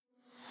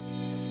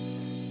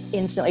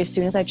instantly, as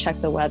soon as I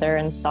checked the weather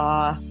and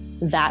saw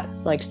that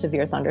like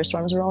severe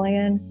thunderstorms rolling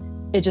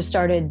in, it just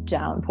started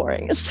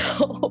downpouring.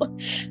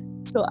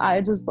 So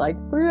I just like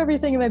threw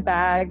everything in my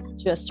bag,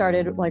 just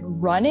started like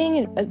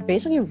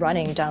basically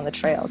running down the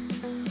trail.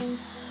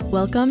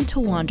 Welcome to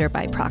Wander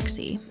by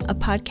Proxy, a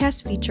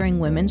podcast featuring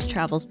women's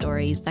travel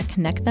stories that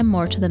connect them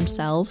more to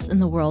themselves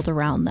and the world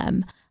around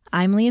them.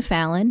 I'm Leah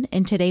Fallon,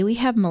 and today we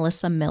have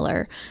Melissa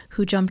Miller,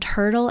 who jumped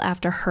hurdle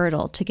after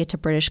hurdle to get to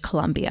British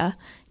Columbia.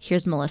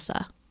 Here's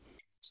Melissa.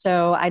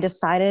 So I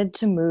decided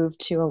to move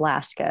to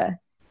Alaska.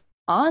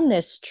 On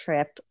this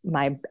trip,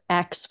 my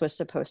ex was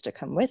supposed to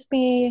come with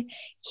me.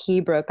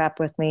 He broke up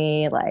with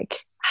me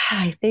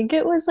I think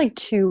it was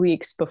 2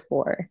 weeks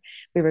before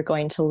we were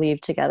going to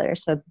leave together.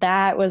 So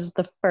that was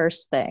the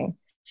first thing.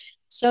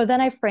 So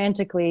then I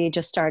frantically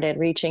just started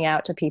reaching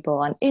out to people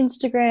on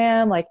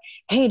Instagram, like,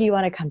 hey, do you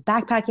want to come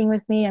backpacking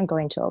with me? I'm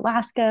going to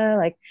Alaska.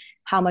 Like,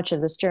 how much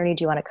of this journey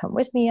do you want to come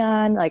with me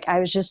on? I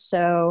was just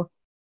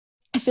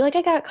I feel like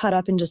I got caught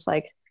up in just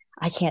I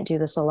can't do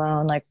this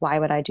alone. Why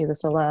would I do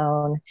this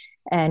alone?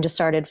 And just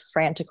started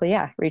frantically,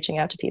 reaching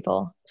out to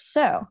people.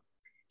 So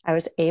I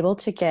was able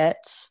to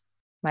get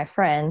my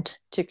friend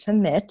to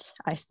commit,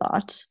 I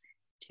thought,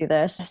 to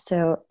this.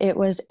 So it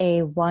was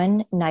a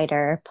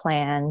one-nighter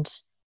planned.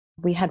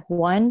 We had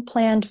one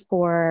planned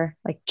for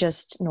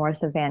just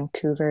north of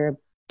Vancouver,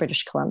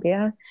 British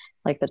Columbia,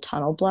 the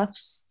Tunnel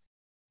Bluffs.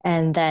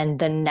 And then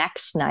the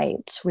next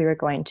night we were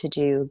going to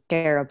do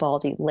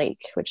Garibaldi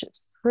Lake, which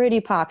is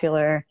pretty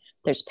popular.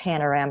 There's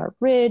Panorama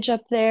Ridge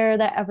up there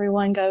that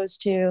everyone goes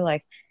to,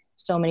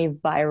 so many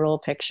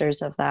viral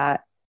pictures of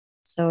that.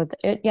 So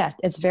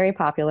it's very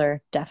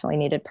popular, definitely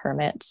needed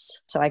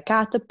permits. So I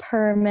got the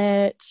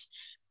permit,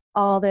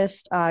 all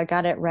this,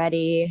 got it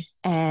ready.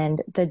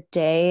 And the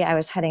day I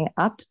was heading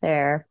up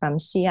there from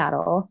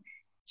Seattle,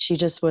 she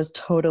just was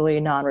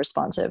totally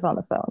non-responsive on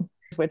the phone,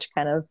 which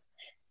kind of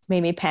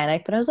made me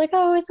panic. But I was like,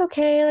 oh, it's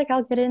okay.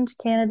 I'll get into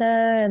Canada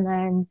and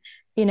then,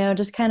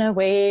 just kind of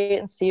wait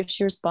and see if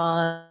she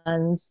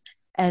responds,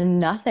 and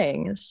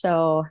nothing.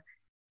 So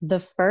the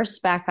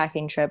first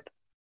backpacking trip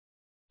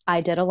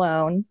I did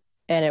alone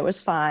and it was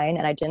fine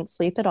and I didn't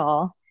sleep at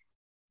all.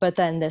 But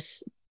then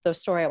the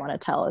story I want to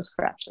tell is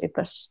for actually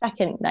the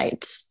second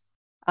night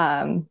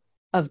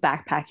of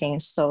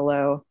backpacking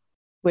solo,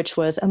 which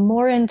was a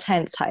more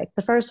intense hike.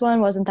 The first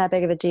one wasn't that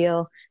big of a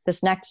deal.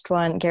 This next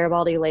one,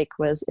 Garibaldi Lake,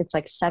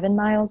 it's 7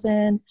 miles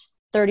in,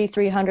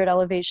 3,300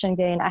 elevation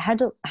gain. I had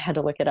to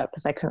look it up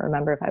because I couldn't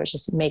remember if I was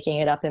just making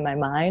it up in my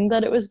mind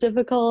that it was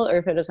difficult or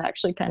if it was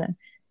actually kind of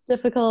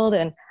difficult.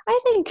 And I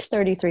think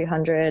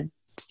 3,300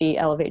 feet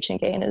elevation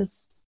gain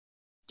is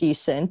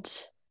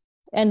decent.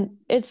 And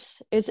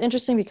it's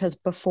interesting because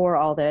before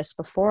all this,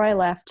 before I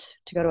left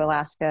to go to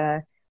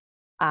Alaska,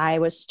 I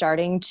was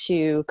starting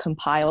to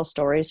compile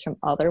stories from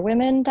other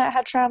women that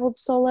had traveled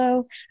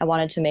solo. I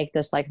wanted to make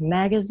this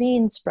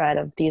magazine spread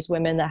of these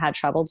women that had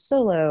traveled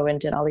solo and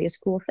did all these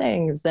cool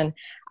things. And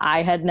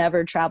I had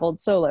never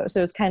traveled solo. So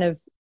it was kind of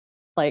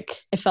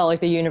it felt like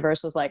the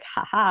universe was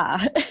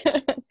haha,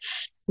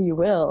 you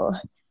will.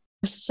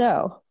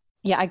 So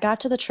yeah, I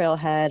got to the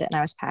trailhead and I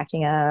was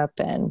packing up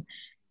and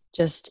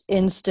just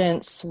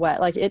instant sweat.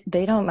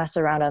 They don't mess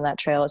around on that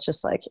trail. It's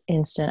just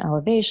instant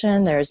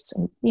elevation. There's,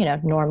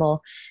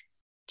 normal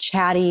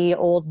chatty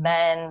old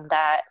men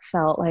that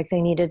felt like they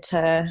needed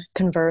to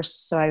converse.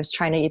 So I was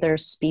trying to either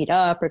speed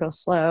up or go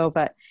slow,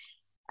 but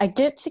I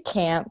get to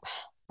camp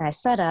and I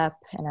set up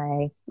and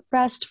I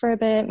rest for a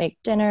bit, make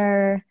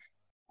dinner.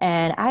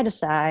 And I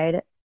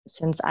decide,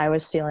 since I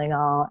was feeling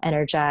all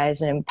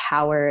energized and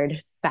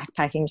empowered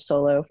backpacking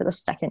solo for the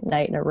second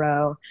night in a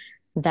row,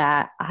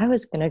 that I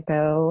was going to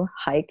go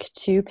hike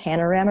to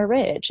Panorama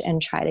Ridge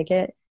and try to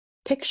get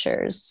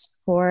pictures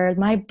for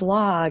my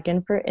blog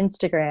and for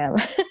Instagram.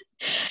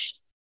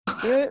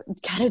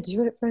 Gotta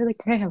do it for the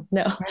gram.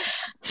 No,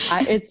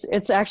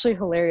 it's actually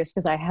hilarious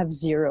because I have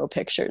 0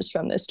 pictures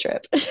from this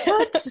trip.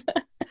 What?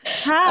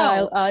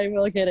 How? I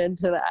will get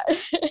into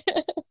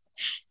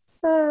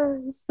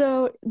that.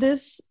 So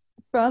this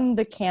from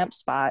the camp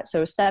spot,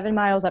 so 7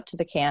 miles up to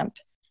the camp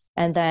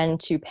and then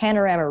to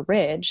Panorama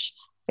Ridge,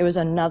 it was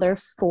another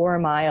 4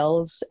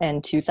 miles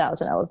and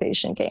 2,000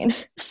 elevation gain.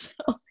 So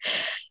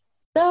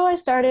I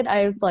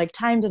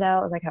timed it out.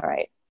 I was like, all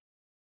right,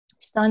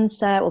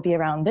 sunset will be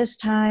around this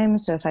time.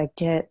 So if I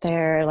get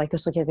there,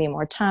 this will give me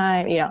more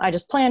time. I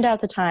just planned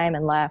out the time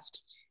and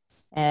left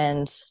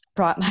and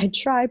brought my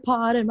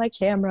tripod and my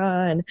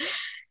camera, and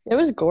it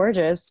was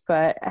gorgeous.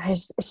 But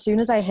as soon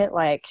as I hit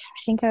I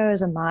think I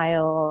was 1.5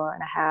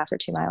 miles or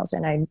 2 miles,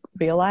 and I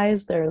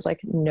realized there was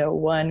no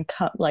one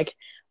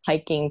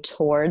hiking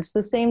towards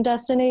the same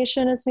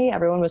destination as me.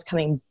 Everyone was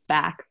coming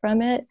back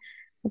from it.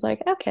 I was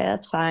like, okay,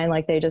 that's fine.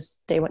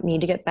 They would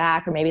need to get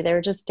back, or maybe they were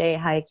just day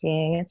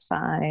hiking. It's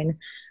fine.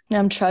 And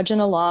I'm trudging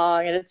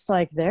along and it's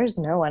there's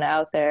no one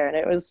out there. And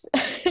it was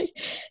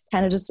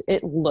kind of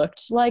it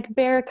looked like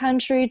bear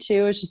country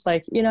too. It's just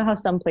how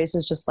some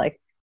places just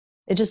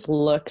it just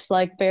looks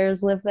like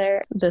bears live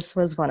there. This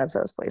was one of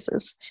those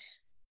places.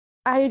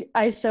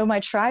 I sew my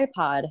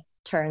tripod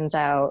turns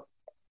out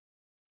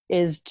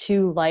is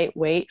too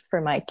lightweight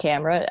for my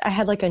camera. I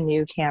had like a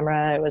new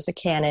camera. It was a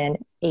Canon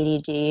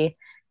 80D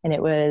and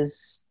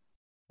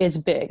it's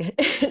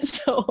big.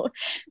 So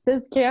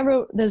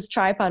this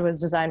tripod was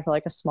designed for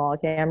like a small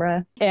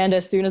camera. And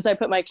as soon as I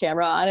put my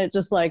camera on, it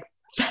just like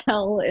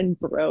fell and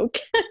broke.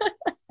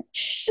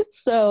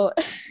 So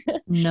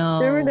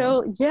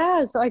No.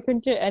 so I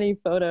couldn't get any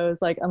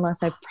photos like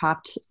unless I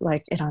propped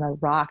like it on a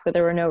rock, but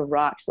there were no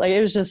rocks. Like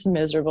it was just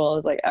miserable. I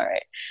was like, all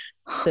right,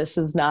 this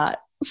is not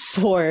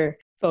for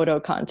photo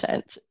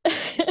content.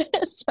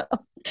 So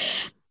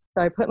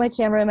I put my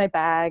camera in my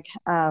bag.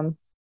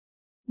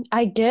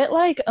 I get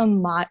like it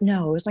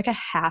was like a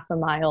half a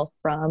mile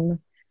from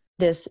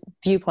this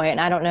viewpoint.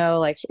 And I don't know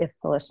like if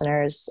the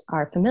listeners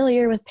are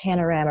familiar with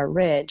Panorama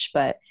Ridge,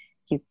 but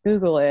if you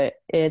Google it,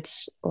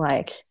 it's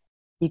like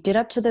you get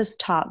up to this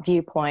top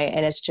viewpoint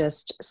and it's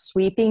just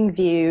sweeping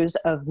views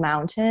of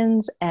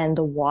mountains and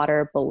the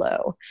water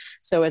below.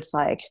 So it's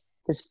like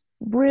this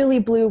really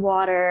blue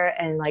water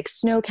and like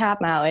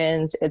snow-capped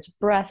mountains. It's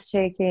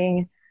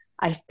breathtaking,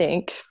 I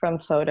think, from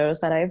photos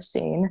that I've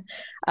seen.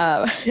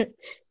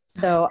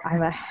 So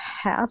I'm a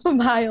half a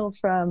mile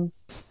from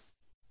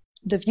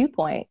the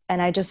viewpoint and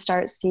I just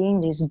start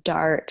seeing these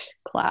dark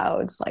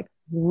clouds like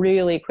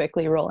really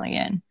quickly rolling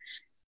in.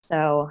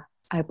 So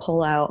I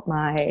pull out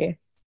my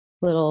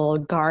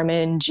little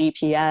Garmin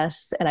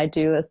GPS and I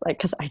do this like,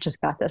 cause I just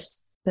got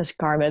this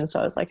Garmin. So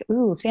I was like,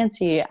 ooh,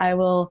 fancy. I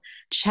will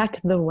check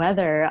the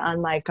weather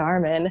on my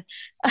Garmin.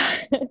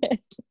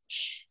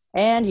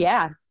 And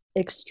yeah,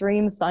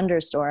 extreme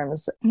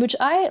thunderstorms, which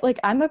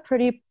I'm a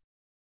pretty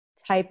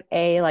type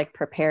A, like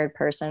prepared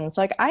person.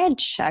 So like I had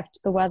checked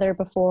the weather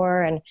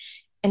before and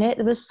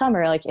it was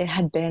summer, like it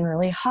had been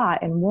really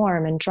hot and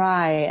warm and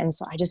dry. And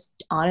so I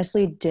just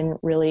honestly didn't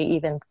really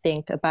even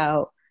think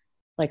about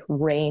like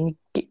rain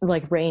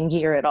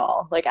gear at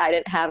all. Like I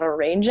didn't have a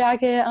rain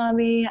jacket on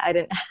me. I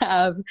didn't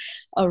have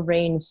a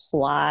rain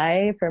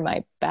fly for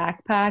my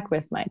backpack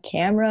with my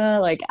camera.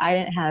 Like I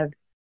didn't have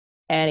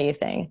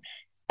anything.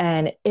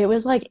 And it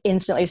was like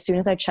instantly, as soon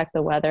as I checked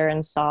the weather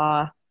and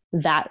saw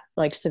that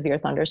like severe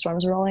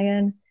thunderstorms rolling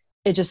in,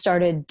 it just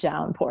started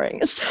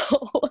downpouring.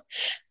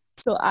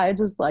 So I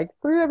just like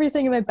threw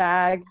everything in my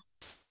bag,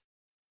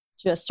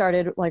 just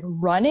started like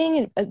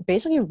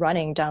basically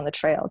running down the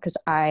trail because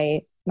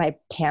my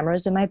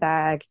camera's in my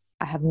bag.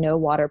 I have no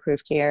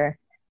waterproof gear.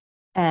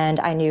 And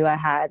I knew I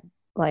had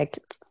like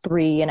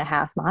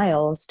 3.5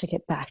 miles to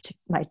get back to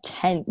my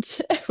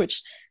tent,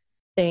 which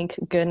thank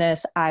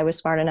goodness I was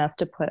smart enough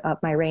to put up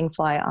my rain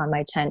fly on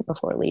my tent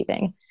before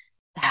leaving.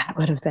 That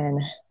would have been,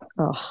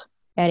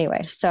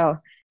 anyway. So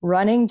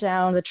running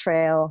down the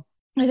trail,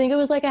 I think it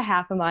was like a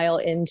half a mile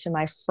into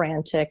my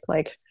frantic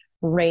like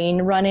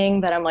rain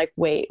running that I'm like,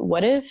 wait,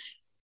 what if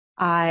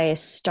I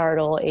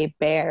startle a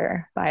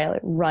bear by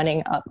like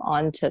running up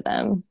onto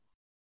them?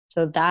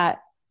 So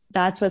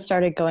that's what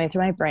started going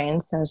through my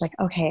brain. So I was like,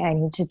 okay, I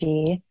need to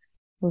be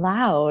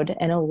loud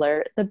and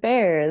alert the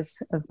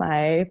bears of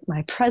my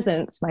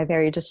presence, my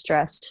very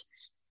distressed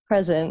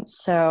presence.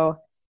 So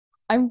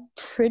I'm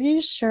pretty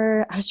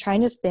sure I was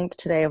trying to think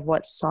today of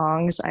what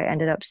songs I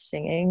ended up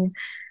singing.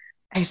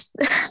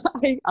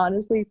 I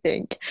honestly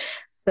think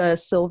the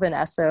Sylvan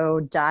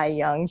Esso Die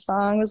Young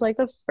song was like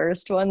the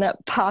first one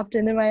that popped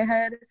into my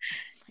head.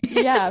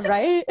 Yeah,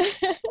 right?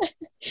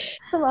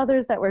 Some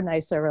others that were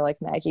nicer were like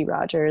Maggie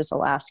Rogers,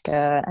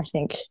 Alaska. I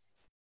think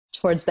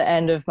towards the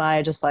end of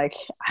my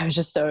I was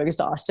just so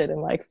exhausted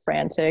and like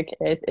frantic.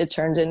 It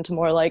turned into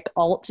more like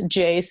alt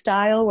J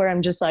style where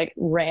I'm just like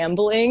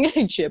rambling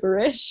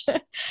gibberish.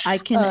 I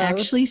can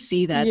actually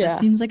see that. Yeah. That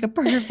seems like a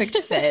perfect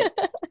fit.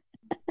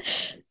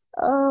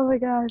 Oh my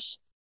gosh.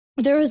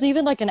 There was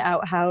even like an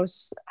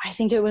outhouse. I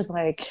think it was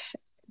like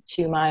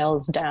 2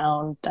 miles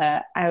down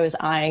that I was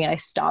eyeing. I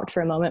stopped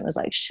for a moment and was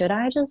like, should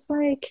I just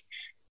like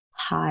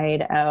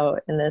hide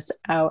out in this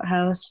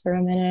outhouse for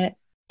a minute?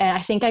 And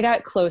I think I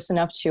got close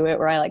enough to it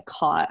where I like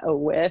caught a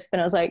whiff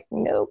and I was like,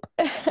 nope,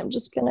 I'm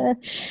just gonna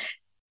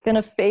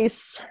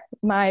face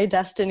my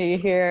destiny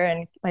here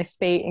and my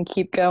fate and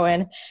keep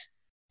going.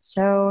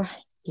 So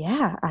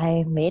yeah,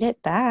 I made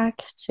it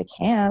back to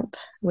camp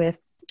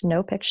with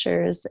no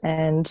pictures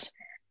and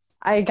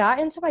I got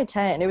into my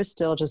tent and it was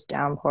still just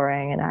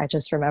downpouring. And I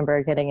just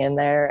remember getting in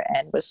there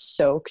and was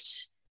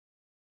soaked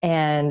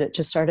and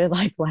just started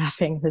like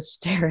laughing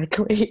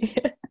hysterically.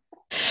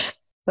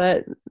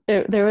 But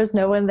there was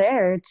no one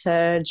there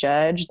to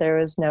judge. There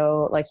was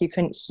no, like, you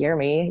couldn't hear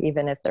me,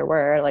 even if there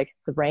were, like,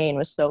 the rain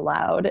was so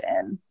loud.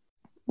 And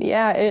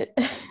yeah,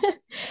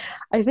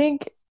 I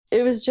think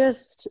it was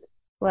just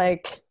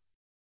like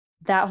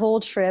that whole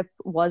trip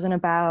wasn't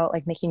about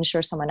like making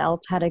sure someone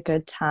else had a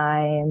good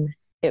time.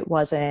 It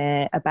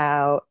wasn't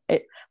about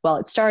it. Well,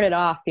 it started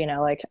off,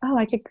 like, oh,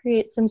 I could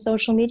create some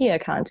social media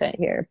content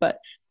here, but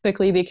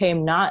quickly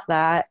became not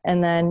that.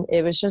 And then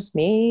it was just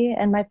me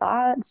and my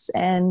thoughts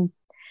and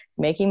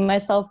making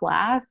myself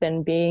laugh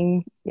and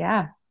being,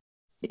 yeah.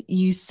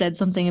 You said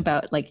something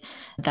about like,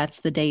 that's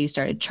the day you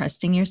started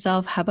trusting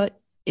yourself. How about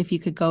if you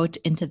could go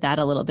into that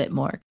a little bit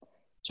more?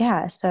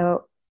 Yeah.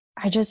 So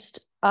I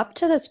just, up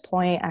to this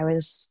point, I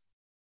was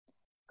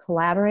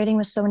collaborating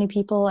with so many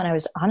people, and I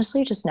was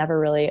honestly just never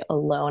really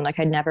alone. Like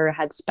I never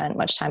had spent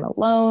much time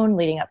alone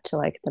leading up to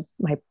like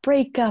my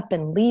breakup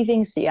and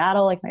leaving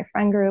Seattle, like my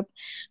friend group.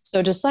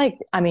 So just like,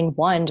 I mean,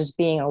 one, just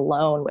being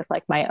alone with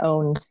like my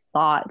own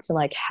thoughts and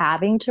like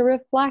having to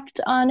reflect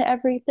on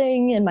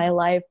everything in my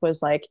life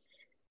was like,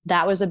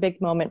 that was a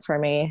big moment for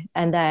me.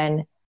 And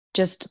then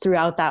just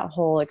throughout that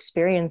whole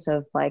experience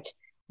of like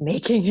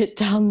making it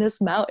down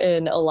this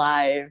mountain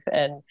alive,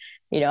 and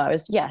I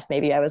was, yes,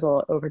 maybe I was a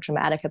little over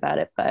dramatic about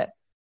it, but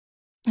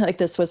like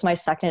this was my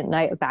second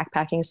night of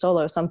backpacking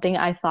solo, something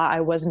I thought I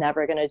was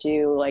never going to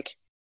do like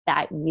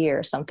that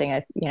year. Something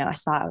I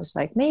thought I was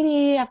like,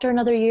 maybe after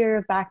another year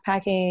of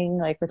backpacking,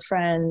 like with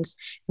friends,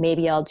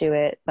 maybe I'll do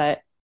it.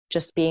 But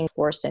just being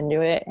forced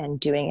into it and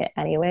doing it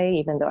anyway,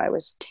 even though I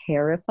was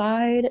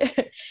terrified,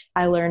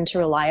 I learned to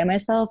rely on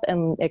myself,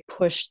 and it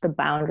pushed the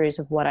boundaries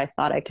of what I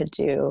thought I could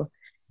do,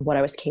 what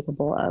I was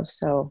capable of.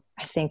 So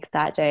I think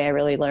that day I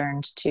really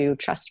learned to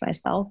trust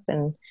myself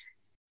and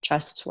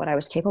trust what I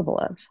was capable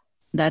of.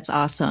 That's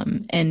awesome.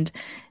 And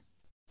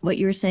what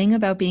you were saying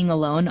about being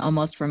alone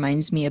almost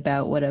reminds me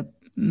about what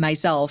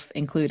myself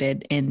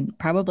included, and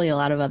probably a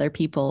lot of other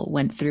people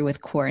went through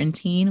with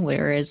quarantine,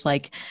 whereas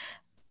like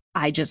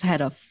I just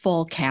had a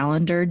full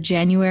calendar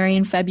January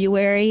and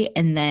February,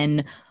 and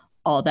then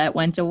all that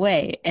went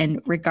away.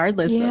 And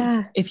regardless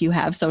of if you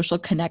have social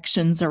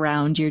connections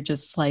around, you're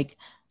just like,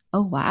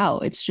 oh, wow,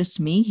 it's just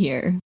me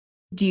here.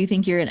 Do you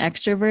think you're an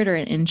extrovert or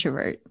an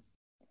introvert?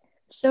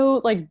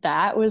 So like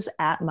that was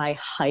at my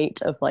height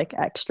of like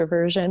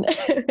extroversion.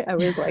 I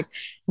was like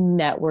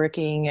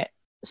networking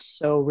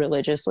so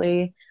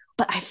religiously,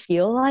 but I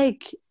feel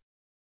like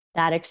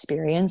that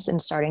experience and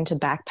starting to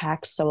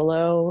backpack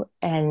solo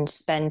and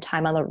spend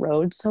time on the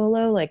road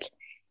solo, like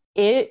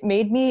it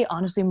made me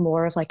honestly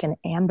more of like an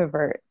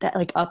ambivert. That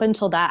like up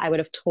until that I would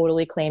have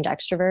totally claimed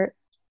extrovert,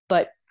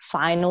 but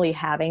finally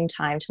having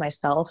time to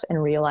myself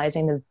and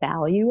realizing the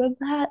value of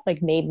that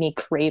like made me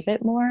crave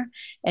it more,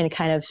 and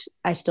kind of,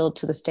 I still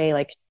to this day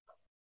like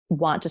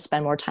want to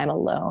spend more time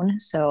alone.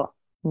 So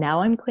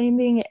now I'm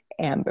claiming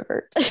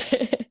ambivert.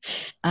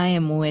 I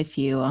am with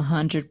you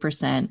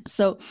 100%.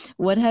 So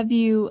what have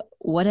you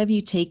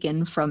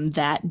taken from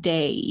that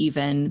day,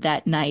 even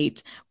that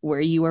night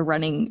where you were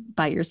running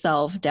by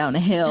yourself down a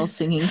hill,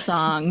 singing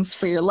songs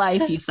for your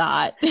life, you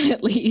thought,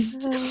 at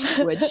least,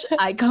 which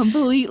I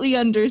completely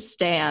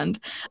understand.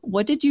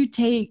 What did you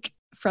take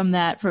from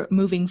that for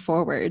moving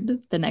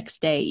forward the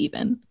next day,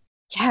 even?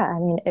 Yeah, I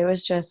mean, it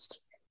was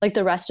just like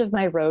the rest of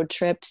my road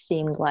trip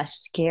seemed less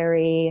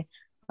scary,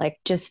 like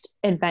just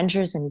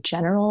adventures in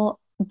general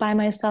by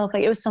myself.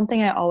 Like it was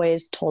something I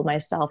always told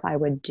myself I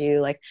would do.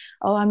 Like,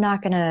 oh, I'm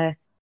not going to,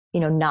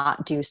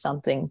 not do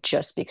something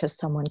just because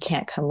someone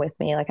can't come with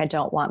me. Like, I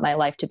don't want my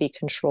life to be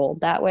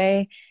controlled that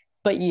way.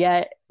 But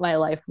yet my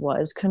life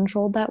was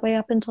controlled that way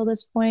up until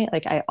this point.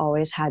 Like, I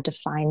always had to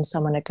find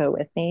someone to go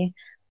with me.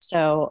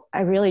 So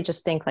I really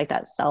just think like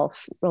that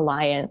self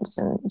reliance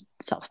and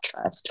self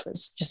trust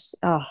was just,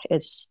 oh,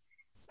 it's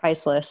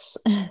priceless.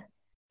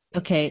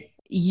 Okay.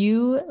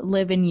 You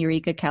live in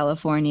Eureka,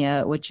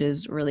 California, which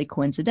is really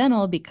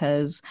coincidental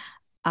because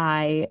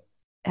I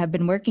have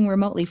been working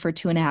remotely for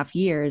 2.5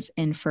 years.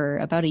 And for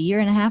about a year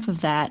and a half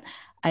of that,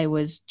 I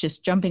was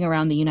just jumping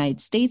around the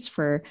United States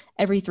for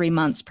every 3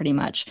 months, pretty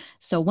much.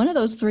 So one of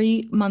those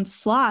 3 month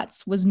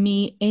slots was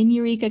me in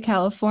Eureka,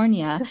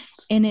 California.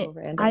 And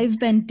I've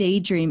been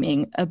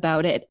daydreaming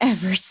about it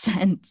ever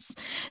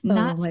since.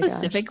 Not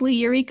specifically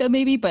Eureka,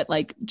 maybe, but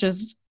like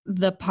just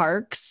the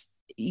parks,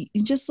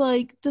 just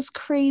like this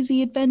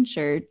crazy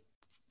adventure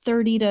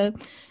 30 to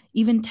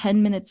even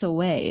 10 minutes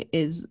away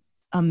is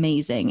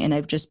amazing. And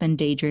I've just been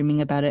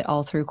daydreaming about it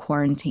all through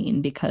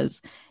quarantine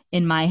because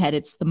in my head,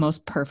 it's the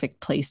most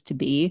perfect place to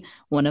be,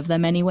 one of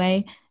them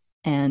anyway.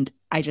 And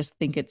I just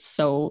think it's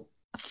so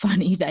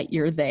funny that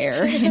you're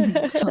there.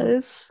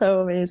 It's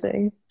so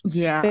amazing.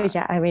 Yeah. But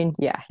yeah, I mean,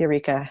 yeah,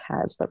 Eureka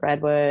has the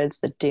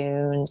redwoods, the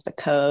dunes, the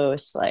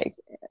coast, like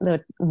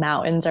the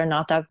mountains are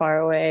not that far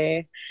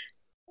away.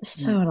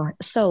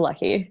 So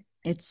lucky.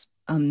 It's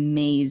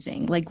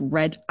amazing. Like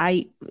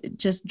I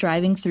just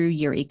driving through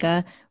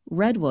Eureka,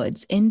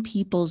 redwoods in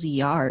people's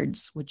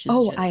yards, which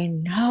is I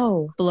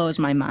know, blows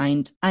my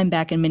mind. I'm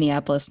back in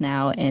Minneapolis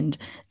now, and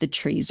the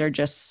trees are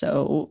just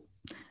so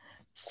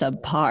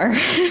subpar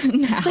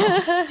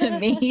now to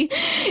me,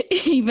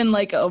 even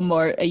like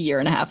a year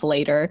and a half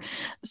later.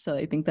 So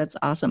I think that's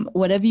awesome.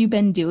 What have you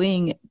been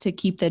doing to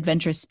keep the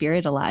adventure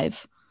spirit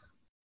alive?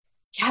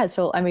 Yeah,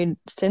 so I mean,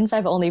 since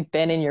I've only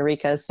been in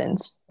Eureka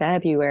since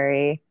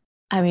February,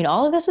 I mean,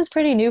 all of this is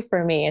pretty new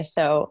for me.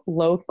 So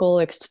local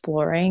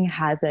exploring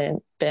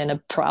hasn't been a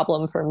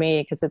problem for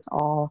me because it's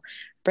all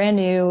brand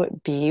new,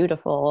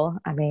 beautiful.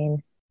 I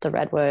mean, the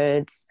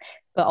redwoods,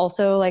 but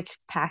also like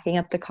packing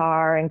up the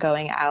car and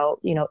going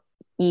out,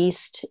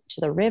 east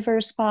to the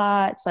river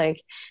spots,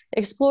 like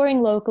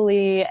exploring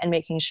locally and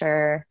making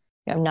sure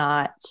I'm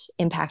not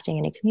impacting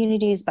any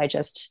communities by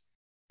just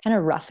kind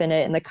of roughing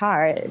it in the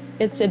car.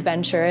 It's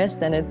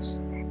adventurous and it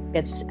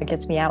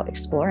gets me out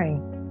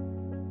exploring.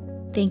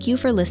 Thank you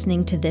for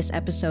listening to this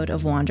episode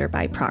of Wander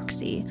by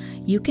Proxy.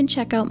 You can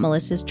check out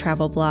Melissa's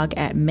travel blog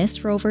at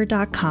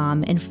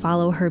missrover.com and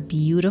follow her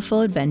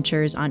beautiful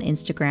adventures on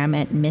Instagram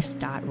at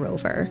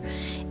miss.rover.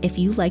 If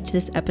you liked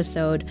this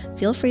episode,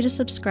 feel free to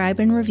subscribe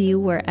and review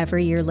wherever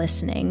you're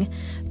listening.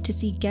 To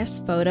see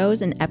guest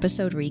photos and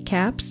episode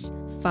recaps,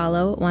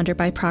 follow Wander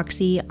by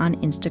Proxy on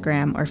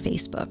Instagram or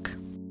Facebook.